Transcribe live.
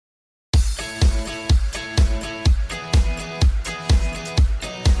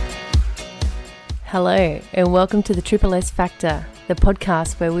Hello, and welcome to the Triple S Factor, the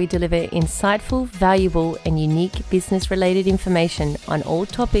podcast where we deliver insightful, valuable, and unique business-related information on all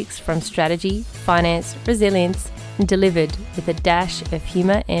topics from strategy, finance, resilience, and delivered with a dash of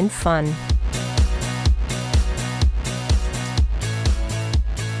humour and fun.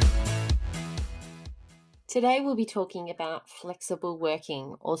 Today we'll be talking about flexible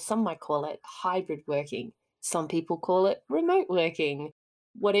working, or some might call it hybrid working. Some people call it remote working.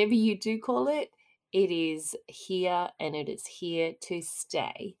 Whatever you do call it, it is here and it is here to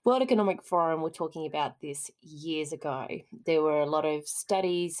stay. World Economic Forum were talking about this years ago. There were a lot of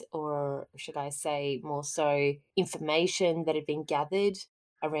studies, or should I say more so information that had been gathered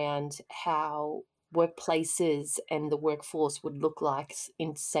around how workplaces and the workforce would look like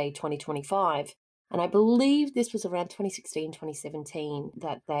in, say, 2025. And I believe this was around 2016, 2017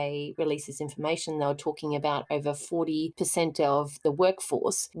 that they released this information. They were talking about over 40% of the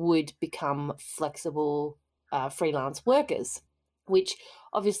workforce would become flexible freelance workers, which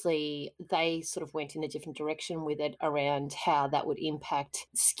obviously they sort of went in a different direction with it around how that would impact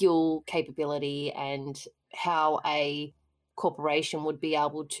skill capability and how a corporation would be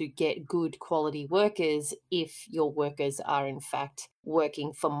able to get good quality workers if your workers are in fact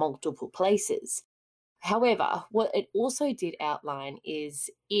working for multiple places. However, what it also did outline is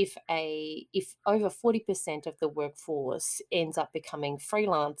if over 40% of the workforce ends up becoming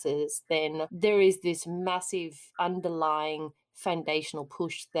freelancers, then there is this massive underlying foundational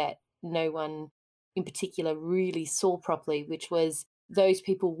push that no one in particular really saw properly, which was those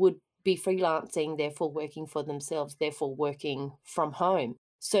people would be freelancing, therefore working for themselves, therefore working from home.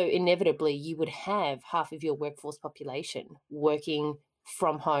 So inevitably you would have half of your workforce population working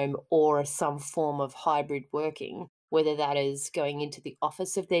from home or some form of hybrid working, whether that is going into the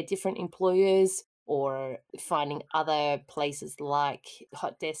office of their different employers or finding other places like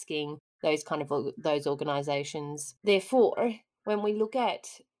hot desking, those organizations. Therefore, when we look at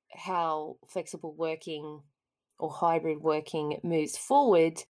how flexible working or hybrid working moves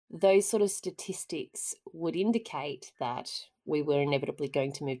forward, those sort of statistics would indicate that we were inevitably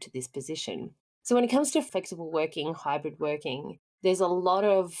going to move to this position. So when it comes to flexible working, hybrid working, there's a lot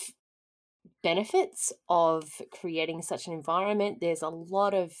of benefits of creating such an environment. There's a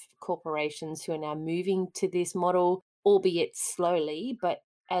lot of corporations who are now moving to this model, albeit slowly, but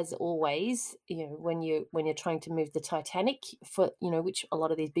as always, when you're trying to move the Titanic, for which a lot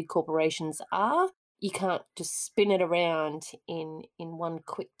of these big corporations are, you can't just spin it around in one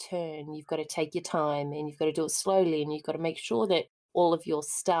quick turn. You've got to take your time and you've got to do it slowly, and you've got to make sure that all of your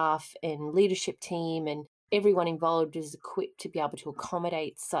staff and leadership team and everyone involved is equipped to be able to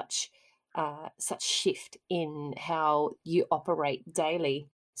accommodate such shift in how you operate daily.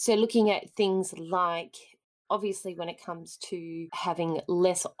 So looking at things like, obviously, when it comes to having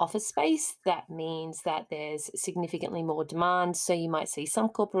less office space, that means that there's significantly more demand. So you might see some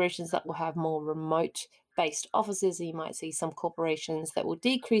corporations that will have more remote-based offices, and you might see some corporations that will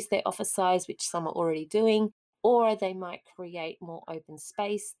decrease their office size, which some are already doing, or they might create more open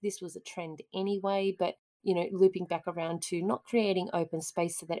space. This was a trend anyway, but looping back around to not creating open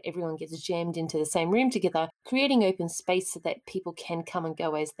space so that everyone gets jammed into the same room together, creating open space so that people can come and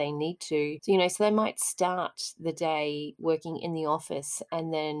go as they need to. So they might start the day working in the office,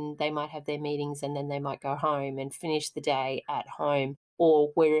 and then they might have their meetings, and then they might go home and finish the day at home or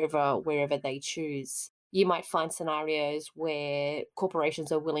wherever they choose. You might find scenarios where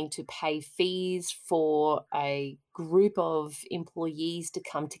corporations are willing to pay fees for a group of employees to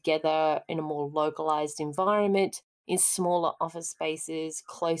come together in a more localized environment, in smaller office spaces,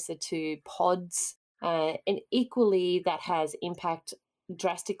 closer to pods. And equally, that has impact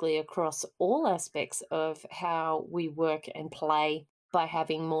drastically across all aspects of how we work and play. By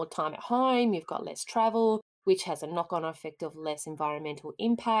having more time at home, you've got less travel, which has a knock-on effect of less environmental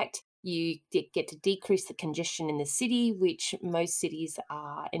impact. You get to decrease the congestion in the city, which most cities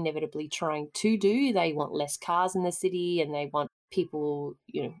are inevitably trying to do. They want less cars in the city, and they want people,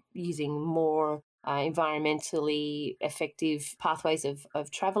 using more environmentally effective pathways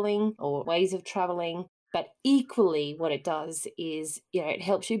of traveling or ways of traveling. But equally, what it does is, it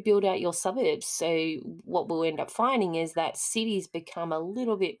helps you build out your suburbs. So what we'll end up finding is that cities become a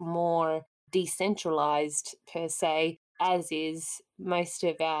little bit more decentralized per se, as is most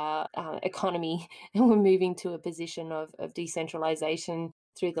of our economy. And we're moving to a position of decentralization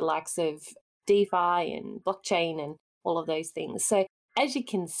through the likes of DeFi and blockchain and all of those things. So as you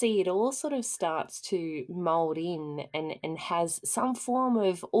can see, it all sort of starts to mold in and has some form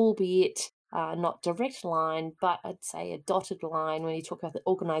of, albeit not direct line, but I'd say a dotted line when you talk about the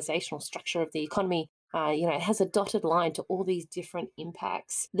organizational structure of the economy, It has a dotted line to all these different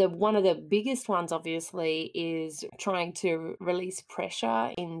impacts. The one of the biggest ones, obviously, is trying to release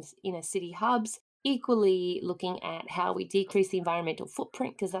pressure in inner city hubs. Equally, looking at how we decrease the environmental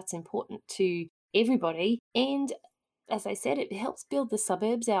footprint because that's important to everybody. And as I said, it helps build the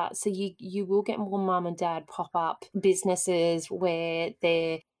suburbs out. So you will get more mum and dad pop up businesses where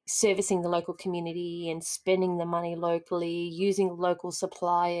they're servicing the local community and spending the money locally, using local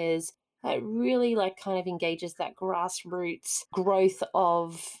suppliers. It really like kind of engages that grassroots growth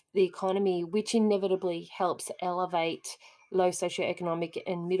of the economy, which inevitably helps elevate low socioeconomic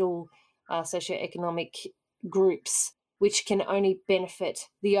and middle socioeconomic groups, which can only benefit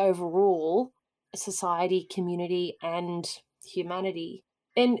the overall society, community, and humanity.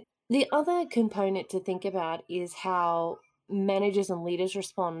 And the other component to think about is how managers and leaders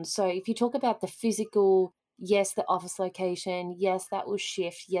respond. So if you talk about the physical, yes, the office location, yes, that will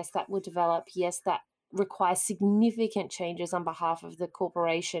shift, yes, that will develop, yes, that requires significant changes on behalf of the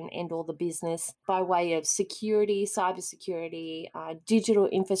corporation and or the business by way of security, cybersecurity, digital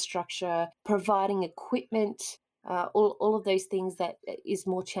infrastructure, providing equipment, all of those things that is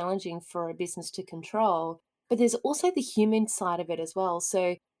more challenging for a business to control. But there's also the human side of it as well.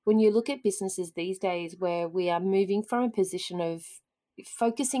 So when you look at businesses these days where we are moving from a position of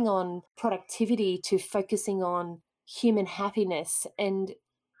focusing on productivity to focusing on human happiness, and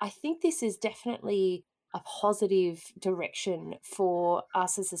I think this is definitely a positive direction for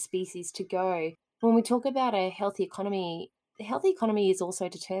us as a species to go. When we talk about a healthy economy, the healthy economy is also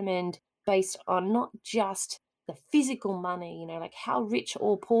determined based on not just the physical money, like how rich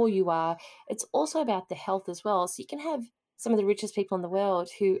or poor you are. It's also about the health as well. So you can have some of the richest people in the world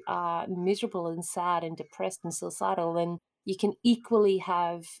who are miserable and sad and depressed and suicidal, and you can equally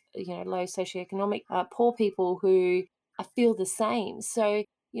have low socioeconomic poor people who feel the same. So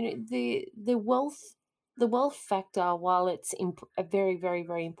the wealth factor, while it's a very, very,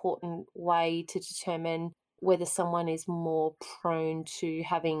 very important way to determine whether someone is more prone to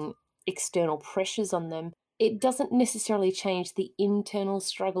having external pressures on them, it doesn't necessarily change the internal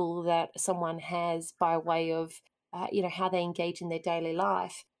struggle that someone has by way of how they engage in their daily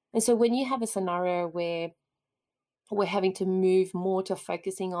life. And so when you have a scenario where we're having to move more to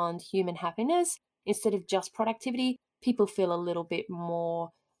focusing on human happiness instead of just productivity, people feel a little bit more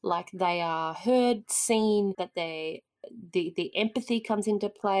like they are heard, seen, that the empathy comes into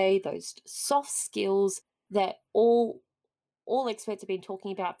play, those soft skills that all experts have been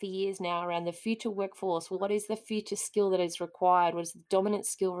talking about for years now around the future workforce. What is the future skill that is required? What is the dominant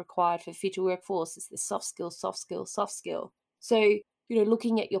skill required for future workforce? It's the soft skill, soft skill, soft skill. So,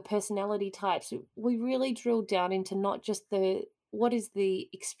 looking at your personality types, we really drill down into not just what is the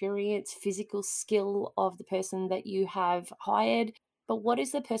experience, physical skill of the person that you have hired, but what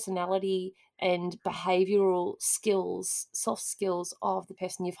is the personality and behavioral skills, soft skills of the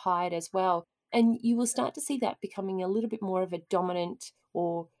person you've hired as well. And you will start to see that becoming a little bit more of a dominant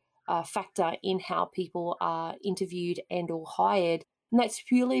or factor in how people are interviewed and or hired. And that's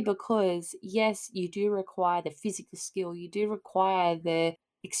purely because, yes, you do require the physical skill, you do require the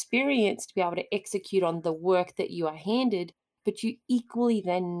experience to be able to execute on the work that you are handed, but you equally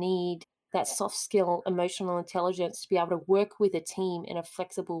then need that soft skill, emotional intelligence to be able to work with a team in a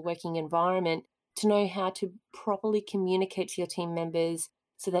flexible working environment, to know how to properly communicate to your team members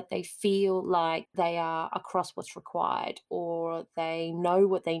so that they feel like they are across what's required, or they know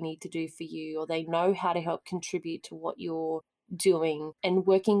what they need to do for you, or they know how to help contribute to what you're doing. And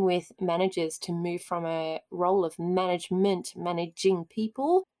working with managers to move from a role of management, managing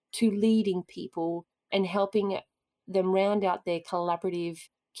people, to leading people and helping them round out their collaborative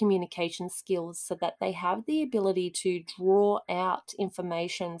communication skills so that they have the ability to draw out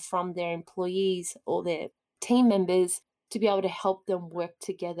information from their employees or their team members to be able to help them work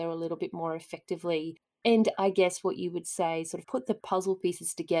together a little bit more effectively. And I guess what you would say, sort of put the puzzle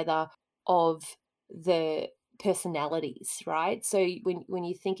pieces together of the personalities, right? So when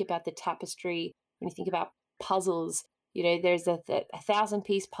you think about the tapestry, when you think about puzzles, there's a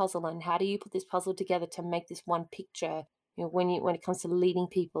thousand-piece puzzle, and how do you put this puzzle together to make this one picture? When it comes to leading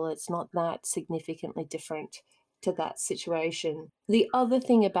people, it's not that significantly different to that situation. The other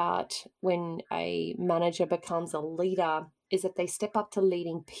thing about when a manager becomes a leader is that they step up to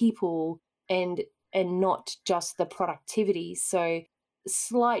leading people and not just the productivity. So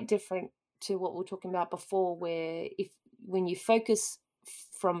slight different to what we were talking about before, where if when you focus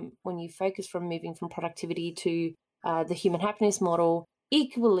from moving from productivity to the human happiness model,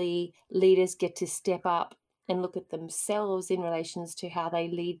 equally leaders get to step up and look at themselves in relations to how they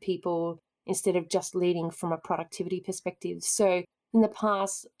lead people instead of just leading from a productivity perspective. So In the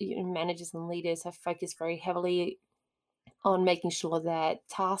past, managers and leaders have focused very heavily on making sure that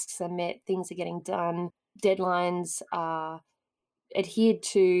tasks are met, things are getting done, deadlines are adhered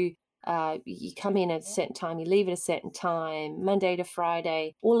to. You come in at a certain time, you leave at a certain time, Monday to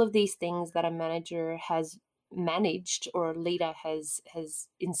Friday. All of these things that a manager has managed or a leader has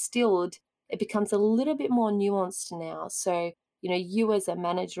instilled, it becomes a little bit more nuanced now. So, you as a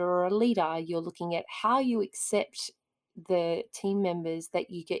manager or a leader, you're looking at how you accept the team members that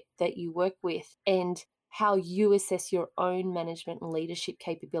you work with, and how you assess your own management and leadership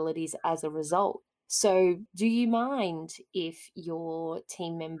capabilities as a result. So, do you mind if your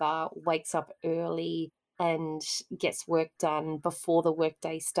team member wakes up early and gets work done before the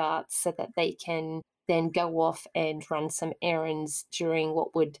workday starts so that they can then go off and run some errands during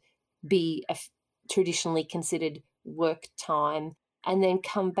what would be traditionally considered work time, and then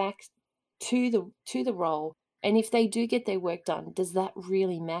come back to the role? And if they do get their work done, does that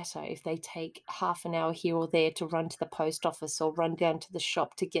really matter if they take half an hour here or there to run to the post office or run down to the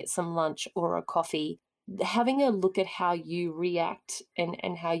shop to get some lunch or a coffee? Having a look at how you react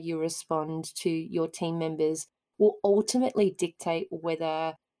and how you respond to your team members will ultimately dictate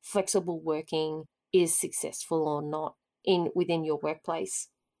whether flexible working is successful or not within your workplace,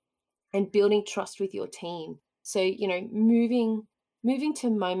 and building trust with your team. So, moving to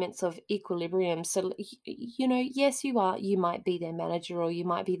moments of equilibrium. So, yes, you might be their manager or you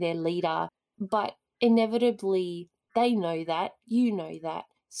might be their leader, but inevitably they know that, you know that.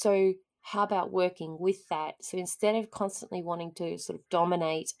 So, how about working with that? So, instead of constantly wanting to sort of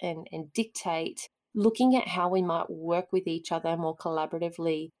dominate and dictate, looking at how we might work with each other more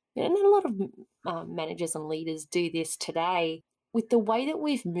collaboratively. And a lot of managers and leaders do this today with the way that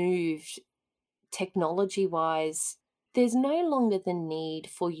we've moved technology wise. There's no longer the need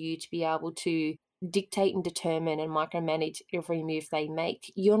for you to be able to dictate and determine and micromanage every move they make.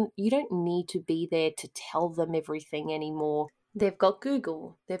 You don't need to be there to tell them everything anymore. They've got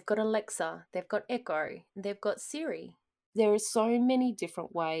Google, they've got Alexa, they've got Echo, they've got Siri. There are so many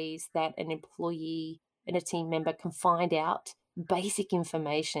different ways that an employee and a team member can find out basic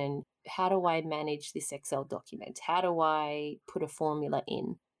information. How do I manage this Excel document? How do I put a formula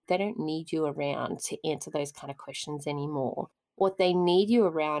in? They don't need you around to answer those kind of questions anymore. What they need you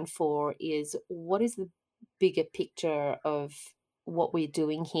around for is, what is the bigger picture of what we're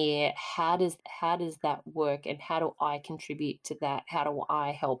doing here? How does that work, and how do I contribute to that? How do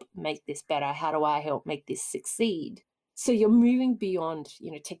I help make this better? How do I help make this succeed? So you're moving beyond,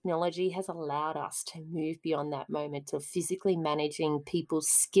 technology has allowed us to move beyond that moment of physically managing people's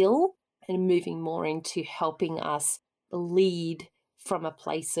skill and moving more into helping us lead from a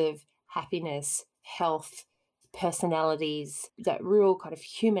place of happiness, health, personalities, that real kind of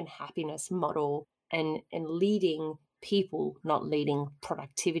human happiness model, and leading people, not leading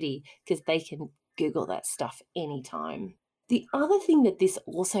productivity, because they can Google that stuff anytime. The other thing that this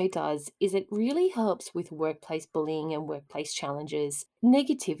also does is it really helps with workplace bullying and workplace challenges.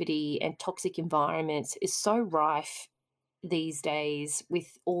 Negativity and toxic environments is so rife these days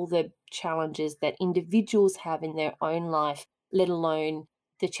with all the challenges that individuals have in their own life, let alone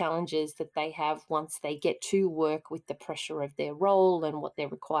the challenges that they have once they get to work with the pressure of their role and what they're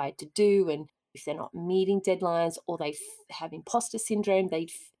required to do. And if they're not meeting deadlines, or they have imposter syndrome,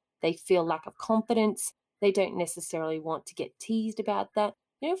 they feel lack of confidence. They don't necessarily want to get teased about that.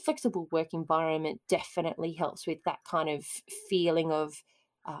 Flexible work environment definitely helps with that kind of feeling of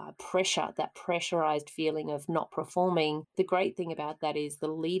pressure, that pressurized feeling of not performing. The great thing about that is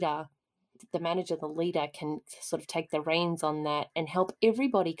the manager, the leader can sort of take the reins on that and help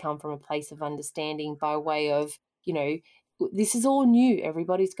everybody come from a place of understanding by way of, this is all new.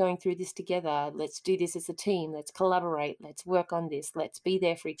 Everybody's going through this together. Let's do this as a team. Let's collaborate. Let's work on this. Let's be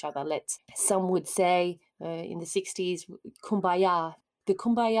there for each other. Some would say in the 60s, kumbaya, the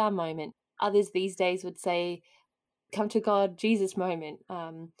kumbaya moment. Others these days would say, come to God, Jesus moment,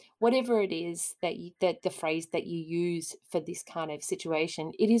 whatever it is that the phrase that you use for this kind of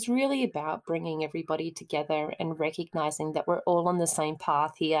situation, it is really about bringing everybody together and recognizing that we're all on the same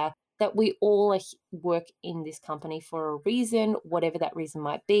path here, that we all work in this company for a reason, whatever that reason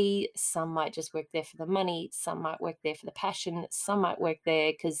might be. Some might just work there for the money, some might work there for the passion, some might work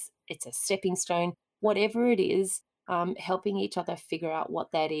there because it's a stepping stone. Whatever it is, helping each other figure out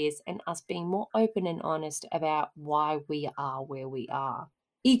what that is, and us being more open and honest about why we are where we are.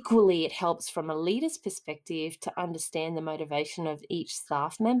 Equally, it helps from a leader's perspective to understand the motivation of each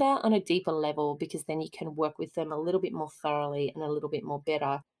staff member on a deeper level, because then you can work with them a little bit more thoroughly and a little bit more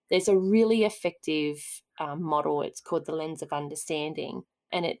better. There's a really effective model, it's called the lens of understanding,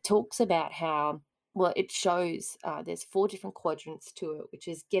 and it talks about how Well, it shows there's four different quadrants to it, which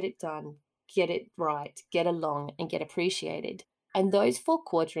is get it done, get it right, get along, and get appreciated. And those four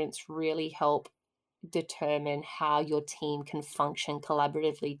quadrants really help determine how your team can function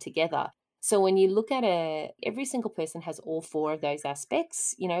collaboratively together. So when you look at every single person has all four of those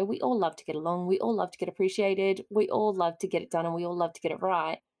aspects. You know, we all love to get along, we all love to get appreciated, we all love to get it done, and we all love to get it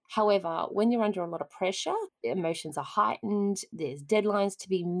right. However, when you're under a lot of pressure, emotions are heightened, there's deadlines to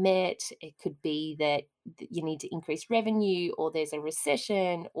be met. It could be that you need to increase revenue, or there's a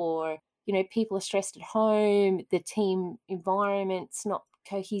recession, or people are stressed at home, the team environment's not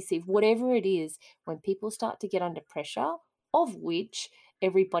cohesive, whatever it is. When people start to get under pressure, of which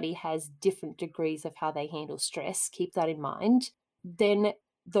everybody has different degrees of how they handle stress, keep that in mind, then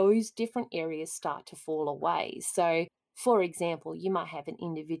those different areas start to fall away. So, for example, you might have an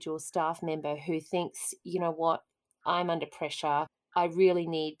individual staff member who thinks, you know what, I'm under pressure. I really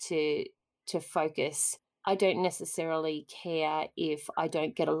need to focus. I don't necessarily care if I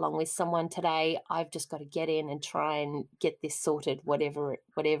don't get along with someone today. I've just got to get in and try and get this sorted, whatever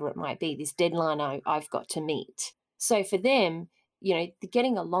it might be, this deadline I've got to meet. So for them, the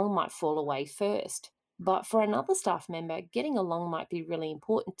getting along might fall away first. But for another staff member, getting along might be really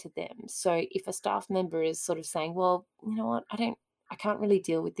important to them. So if a staff member is sort of saying, well, you know what, I can't really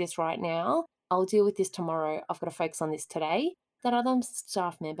deal with this right now. I'll deal with this tomorrow. I've got to focus on this today. That other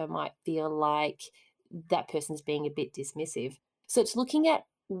staff member might feel like that person's being a bit dismissive. So it's looking at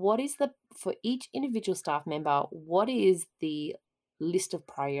for each individual staff member, what is the list of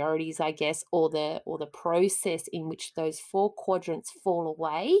priorities, I guess, or the process in which those four quadrants fall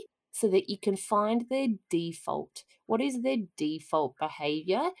away so that you can find their default. What is their default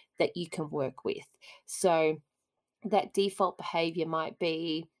behavior that you can work with? So that default behavior might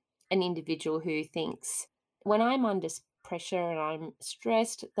be an individual who thinks, when I'm under pressure and I'm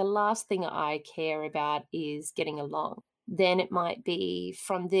stressed, the last thing I care about is getting along. Then it might be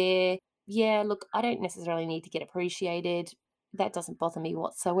from there, yeah, look, I don't necessarily need to get appreciated. That doesn't bother me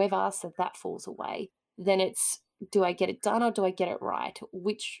whatsoever. So that falls away. Then it's, do I get it done or do I get it right?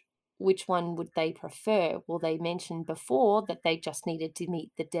 Which one would they prefer? Well, they mentioned before that they just needed to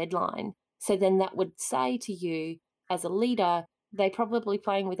meet the deadline. So then that would say to you, as a leader, they're probably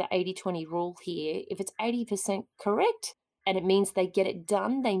playing with the 80-20 rule here. If it's 80% correct and it means they get it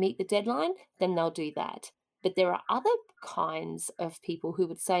done, they meet the deadline, then they'll do that. But there are other kinds of people who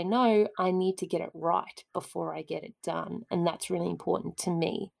would say, no, I need to get it right before I get it done. And that's really important to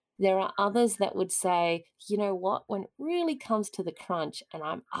me. There are others that would say, you know what, when it really comes to the crunch and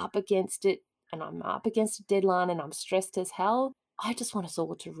I'm up against it and I'm up against a deadline and I'm stressed as hell, I just want us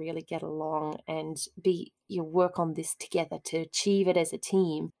all to really get along and work on this together to achieve it as a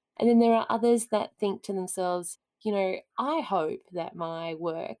team. And then there are others that think to themselves, I hope that my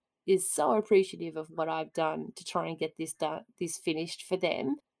work is so appreciative of what I've done to try and get this finished for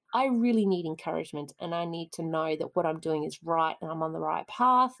them. I really need encouragement and I need to know that what I'm doing is right and I'm on the right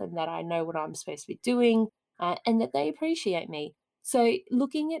path and that I know what I'm supposed to be doing and that they appreciate me. So,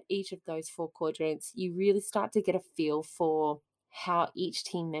 looking at each of those four quadrants, you really start to get a feel for how each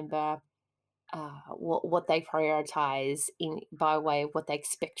team member what they prioritize in by way of what they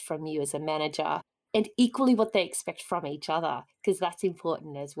expect from you as a manager, and equally what they expect from each other, because that's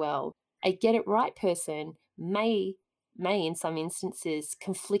important as well. A get it right person may in some instances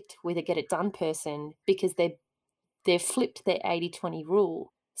conflict with a get it done person because they've flipped their 80-20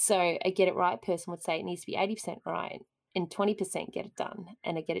 rule. So a get it right person would say it needs to be 80% right and 20% get it done.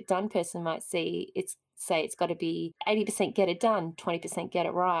 And a get it done person might say it's got to be 80% get it done, 20% get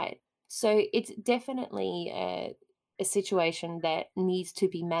it right. So it's definitely a situation that needs to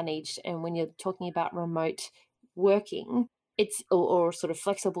be managed. And when you're talking about remote working, or sort of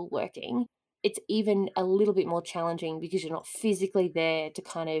flexible working, it's even a little bit more challenging because you're not physically there to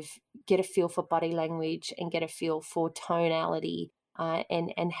kind of get a feel for body language and get a feel for tonality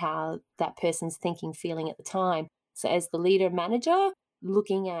and how that person's thinking, feeling at the time. So, as the leader manager,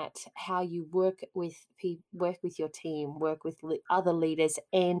 looking at how you work with your team, work with other leaders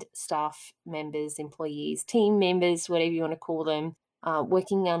and staff members, employees, team members, whatever you want to call them,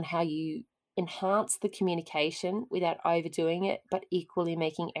 working on how you enhance the communication without overdoing it, but equally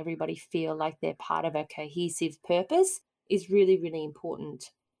making everybody feel like they're part of a cohesive purpose is really, really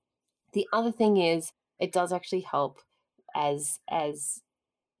important. The other thing is it does actually help as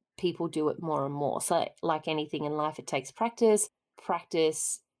people do it more and more. So like anything in life, it takes practice.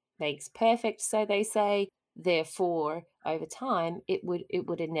 Practice makes perfect, so they say. Therefore, over time, it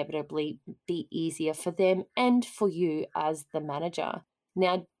would inevitably be easier for them and for you as the manager.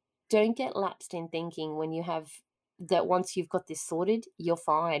 Now, don't get lapsed in thinking when you have that once you've got this sorted, you're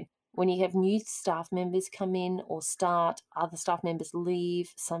fine. When you have new staff members come in or start, other staff members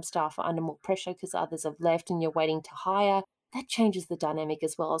leave, some staff are under more pressure because others have left and you're waiting to hire, that changes the dynamic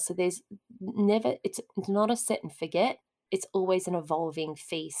as well. So there's never, it's not a set and forget. It's always an evolving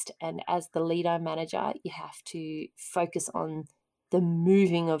feast. And as the leader manager, you have to focus on the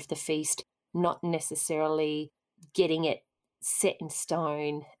moving of the feast, not necessarily getting it set in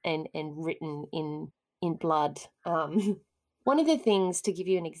stone and written in blood. One of the things, to give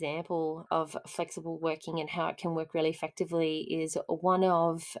you an example of flexible working and how it can work really effectively, is one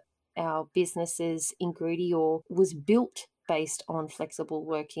of our businesses, Ingredior, was built based on flexible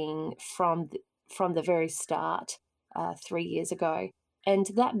working from the very start 3 years ago. And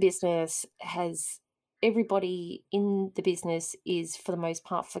that business has everybody in the business is, for the most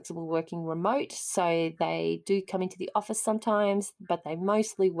part, flexible working remote. So they do come into the office sometimes, but they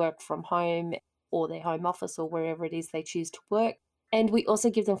mostly work from home or their home office or wherever it is they choose to work. And we also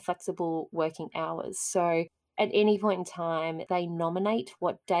give them flexible working hours. So at any point in time, they nominate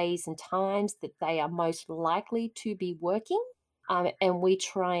what days and times that they are most likely to be working. And we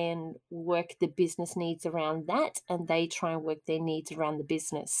try and work the business needs around that, and they try and work their needs around the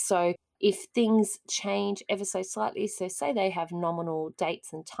business. So if things change ever so slightly, so say they have nominal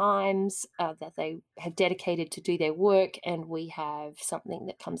dates and times that they have dedicated to do their work, and we have something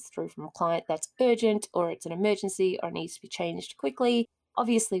that comes through from a client that's urgent or it's an emergency or needs to be changed quickly,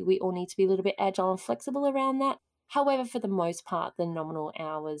 obviously we all need to be a little bit agile and flexible around that. However, for the most part, the nominal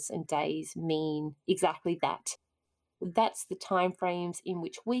hours and days mean exactly that. That's the timeframes in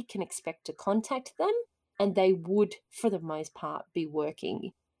which we can expect to contact them, and they would, for the most part, be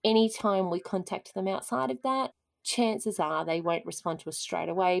working. Anytime we contact them outside of that, chances are they won't respond to us straight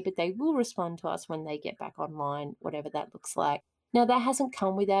away, but they will respond to us when they get back online, whatever that looks like. Now, that hasn't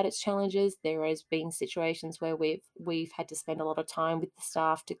come without its challenges. There has been situations where we've had to spend a lot of time with the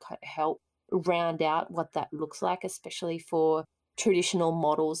staff to help round out what that looks like, especially for traditional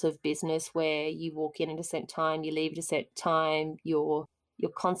models of business where you walk in at a set time, you leave at a set time, you're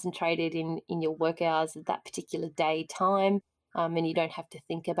concentrated in your work hours at that particular day time, and you don't have to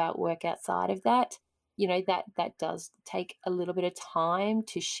think about work outside of that. That does take a little bit of time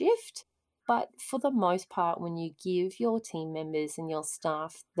to shift. But for the most part, when you give your team members and your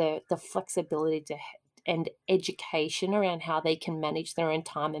staff the flexibility and education around how they can manage their own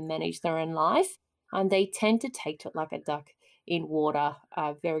time and manage their own life, they tend to take to it like a duck in water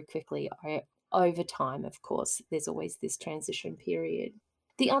very quickly. Over time, of course, there's always this transition period.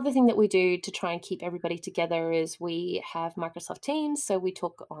 The other thing that we do to try and keep everybody together is we have Microsoft Teams, so we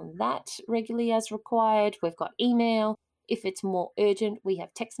talk on that regularly as required. We've got email. If it's more urgent, we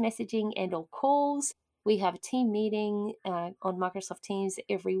have text messaging and or calls. We have a team meeting on Microsoft Teams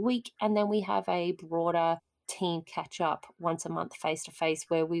every week, and then we have a broader team catch up once a month face to face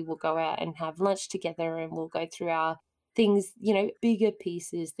where we will go out and have lunch together and we'll go through our things, bigger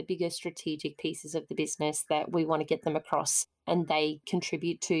pieces, the bigger strategic pieces of the business that we want to get them across and they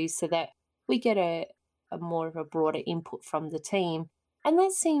contribute to, so that we get a more of a broader input from the team. And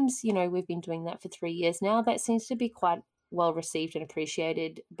that seems, we've been doing that for 3 years now. That seems to be quite well received and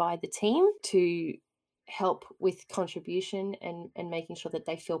appreciated by the team to help with contribution and making sure that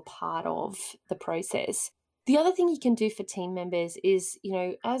they feel part of the process. The other thing you can do for team members is,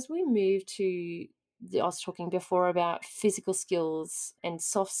 as we move to I was talking before about physical skills and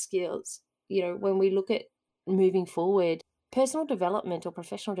soft skills. When we look at moving forward, personal development or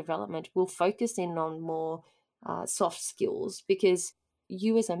professional development will focus in on more soft skills, because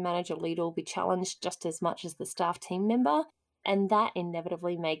you as a manager leader will be challenged just as much as the staff team member. And that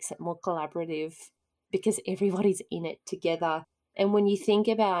inevitably makes it more collaborative because everybody's in it together. And when you think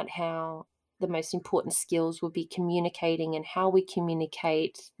about how the most important skills would be communicating and how we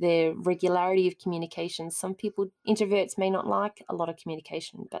communicate, the regularity of communication. Some people, introverts, may not like a lot of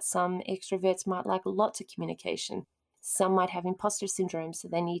communication, but some extroverts might like lots of communication. Some might have imposter syndrome, so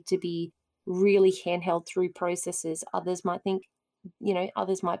they need to be really handheld through processes. Others might think,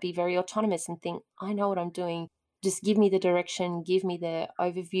 others might be very autonomous and think, I know what I'm doing. Just give me the direction, give me the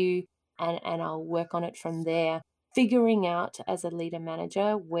overview, and I'll work on it from there. Figuring out as a leader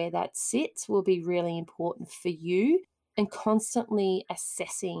manager where that sits will be really important for you, and constantly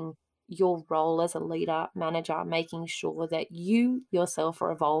assessing your role as a leader manager, making sure that you yourself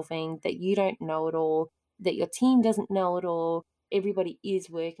are evolving, that you don't know it all, that your team doesn't know it all. Everybody is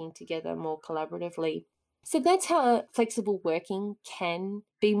working together more collaboratively. So that's how flexible working can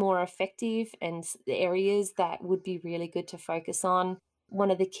be more effective, and the areas that would be really good to focus on.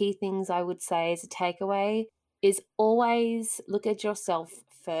 One of the key things I would say as a takeaway is always look at yourself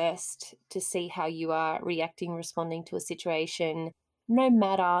first to see how you are reacting, responding to a situation. no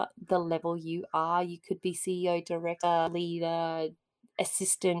matter the level you are. You could be CEO, director, leader,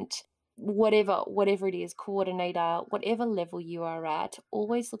 assistant, whatever it is, coordinator, whatever level you are at,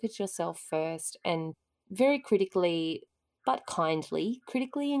 always look at yourself first and very critically and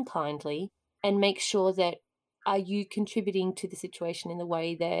kindly, and make sure that are you contributing to the situation in the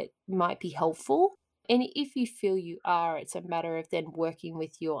way that might be helpful? And if you feel you are, it's a matter of then working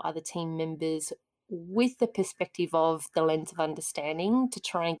with your other team members with the perspective of the lens of understanding to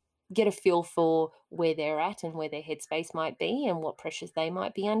try and get a feel for where they're at and where their headspace might be and what pressures they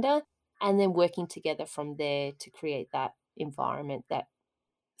might be under, and then working together from there to create that environment that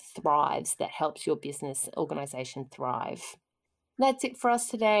thrives, that helps your business organization thrive. That's it for us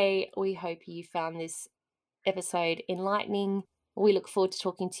today. We hope you found this episode enlightening. We look forward to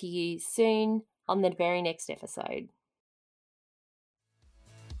talking to you soon on the very next episode.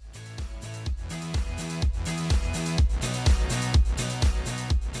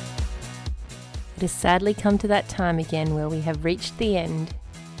 It has sadly come to that time again where we have reached the end.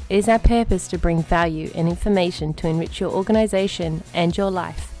 It is our purpose to bring value and information to enrich your organisation and your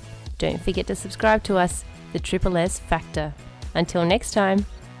life. Don't forget to subscribe to us, the Triple S Factor. Until next time.